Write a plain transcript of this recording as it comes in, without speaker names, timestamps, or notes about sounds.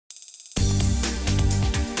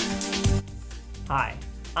Hi,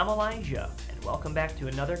 I'm Elijah, and welcome back to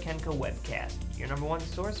another Kenco webcast, your #1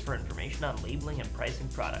 source for information on labeling and pricing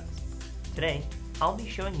products. Today, I'll be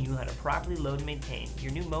showing you how to properly load and maintain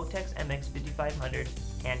your new Motex MX-5500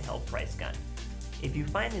 handheld price gun. If you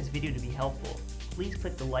find this video to be helpful, please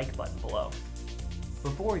click the like button below.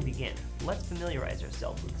 Before we begin, let's familiarize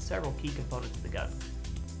ourselves with several key components of the gun.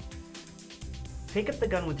 Pick up the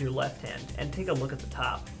gun with your left hand and take a look at the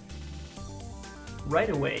top.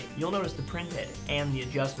 Right away, you'll notice the printhead and the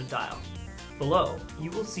adjustment dial. Below,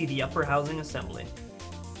 you will see the upper housing assembly.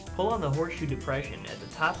 Pull on the horseshoe depression at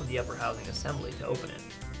the top of the upper housing assembly to open it.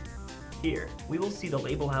 Here, we will see the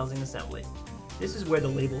label housing assembly. This is where the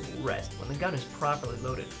labels will rest when the gun is properly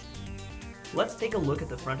loaded. Let's take a look at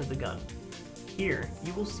the front of the gun. Here,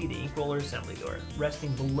 you will see the ink roller assembly door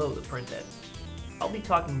resting below the printhead. I'll be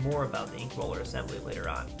talking more about the ink roller assembly later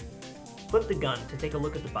on. Flip the gun to take a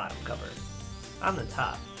look at the bottom cover. On the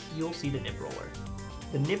top, you'll see the nip roller.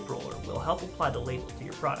 The nip roller will help apply the label to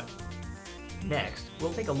your product. Next,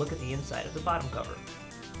 we'll take a look at the inside of the bottom cover.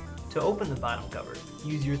 To open the bottom cover,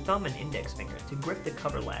 use your thumb and index finger to grip the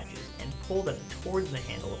cover latches and pull them towards the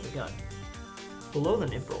handle of the gun. Below the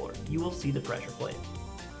nip roller, you will see the pressure plate.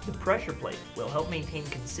 The pressure plate will help maintain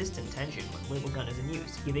consistent tension when label gun is in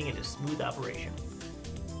use, giving it a smooth operation.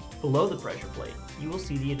 Below the pressure plate, you will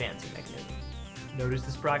see the advancing mechanism. Notice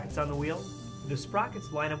the sprockets on the wheel? The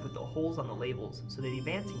sprockets line up with the holes on the labels so that the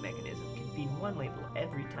advancing mechanism can feed one label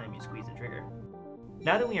every time you squeeze the trigger.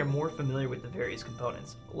 Now that we are more familiar with the various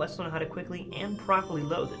components, let's learn how to quickly and properly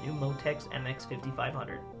load the new Motex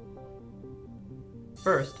MX-5500.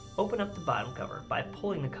 First, open up the bottom cover by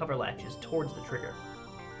pulling the cover latches towards the trigger.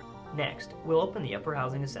 Next, we'll open the upper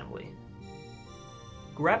housing assembly.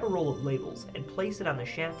 Grab a roll of labels and place it on the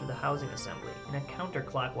shaft of the housing assembly in a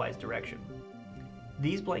counterclockwise direction.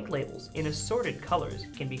 These blank labels, in assorted colors,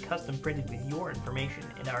 can be custom printed with your information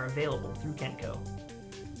and are available through Kenco.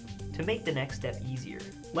 To make the next step easier,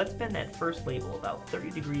 let's bend that first label about 30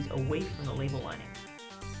 degrees away from the label lining.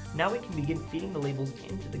 Now we can begin feeding the labels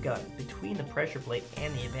into the gun between the pressure plate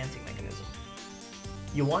and the advancing mechanism.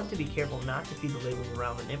 You'll want to be careful not to feed the labels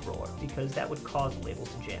around the nip roller because that would cause the labels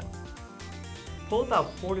to jam. Pull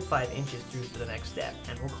about 4 to 5 inches through to the next step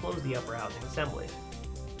and we'll close the upper housing assembly.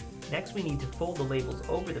 Next, we need to fold the labels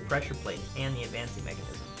over the pressure plate and the advancing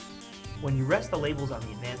mechanism. When you rest the labels on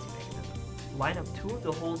the advancing mechanism, line up 2 of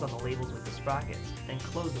the holes on the labels with the sprockets, then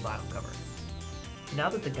close the bottom cover. Now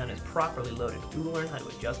that the gun is properly loaded, we will learn how to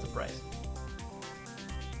adjust the price.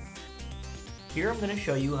 Here I'm going to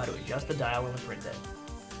show you how to adjust the dial on the printhead.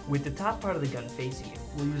 With the top part of the gun facing you,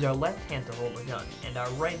 we'll use our left hand to hold the gun and our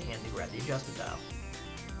right hand to grab the adjustment dial.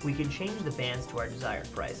 We can change the bands to our desired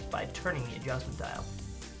price by turning the adjustment dial.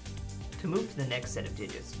 To move to the next set of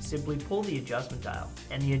digits, simply pull the adjustment dial,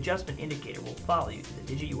 and the adjustment indicator will follow you to the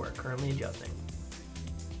digit you are currently adjusting.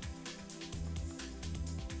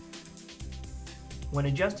 When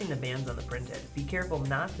adjusting the bands on the printhead, be careful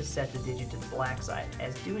not to set the digit to the black side,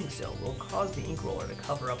 as doing so will cause the ink roller to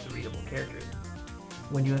cover up the readable characters.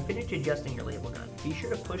 When you have finished adjusting your label gun, be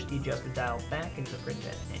sure to push the adjustment dial back into the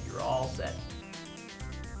printhead, and you're all set.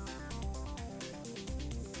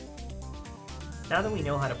 Now that we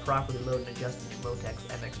know how to properly load and adjust the new Motex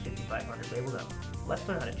MX-5500 label gun, let's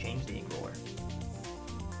learn how to change the ink roller.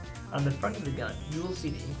 On the front of the gun, you will see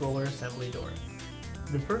the ink roller assembly door.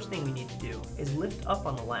 The first thing we need to do is lift up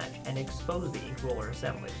on the latch and expose the ink roller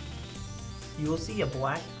assembly. You will see a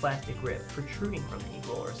black plastic grip protruding from the ink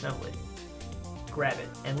roller assembly. Grab it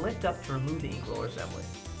and lift up to remove the ink roller assembly.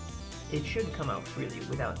 It should come out freely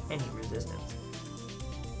without any resistance.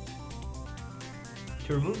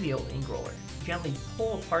 To remove the old ink roller, gently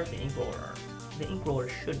pull apart the ink roller arms. The ink roller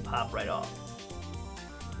should pop right off.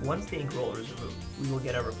 Once the ink roller is removed, we will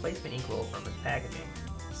get our replacement ink roller from its packaging,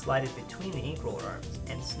 slide it between the ink roller arms,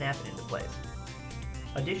 and snap it into place.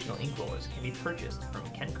 Additional ink rollers can be purchased from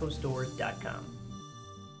kencostore.com.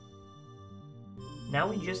 Now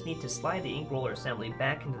we just need to slide the ink roller assembly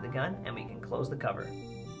back into the gun and we can close the cover.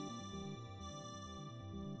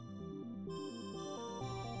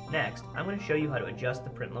 Next, I'm going to show you how to adjust the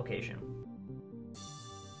print location.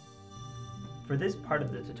 For this part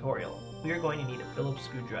of the tutorial, we are going to need a Phillips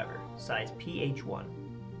screwdriver, size PH1.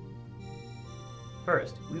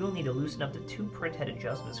 First, we will need to loosen up the 2 printhead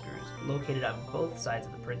adjustment screws located on both sides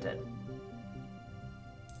of the printhead.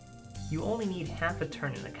 You only need half a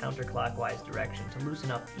turn in a counterclockwise direction to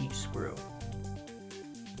loosen up each screw.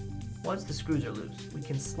 Once the screws are loose, we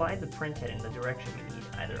can slide the printhead in the direction we need,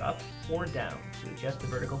 either up or down, to adjust the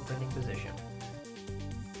vertical printing position.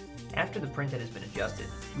 After the printhead has been adjusted,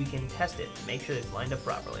 we can test it to make sure it's lined up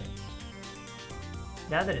properly.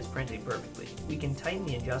 Now that it's printing perfectly, we can tighten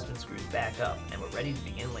the adjustment screws back up and we're ready to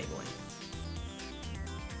begin labeling.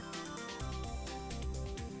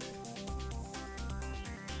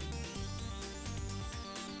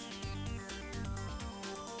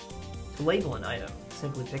 To label an item,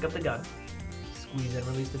 simply pick up the gun, squeeze and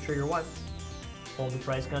release the trigger once, hold the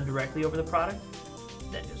price gun directly over the product,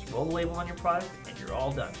 then just roll the label on your product and you're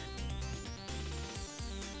all done.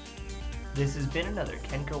 This has been another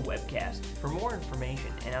Kenco webcast. For more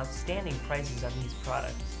information and outstanding prices on these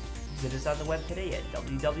products, visit us on the web today at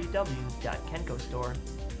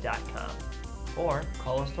www.kencostore.com or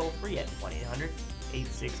call us toll free at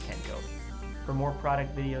 1-800-86-KENCO. For more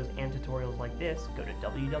product videos and tutorials like this, go to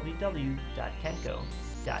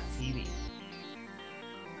www.kenco.tv.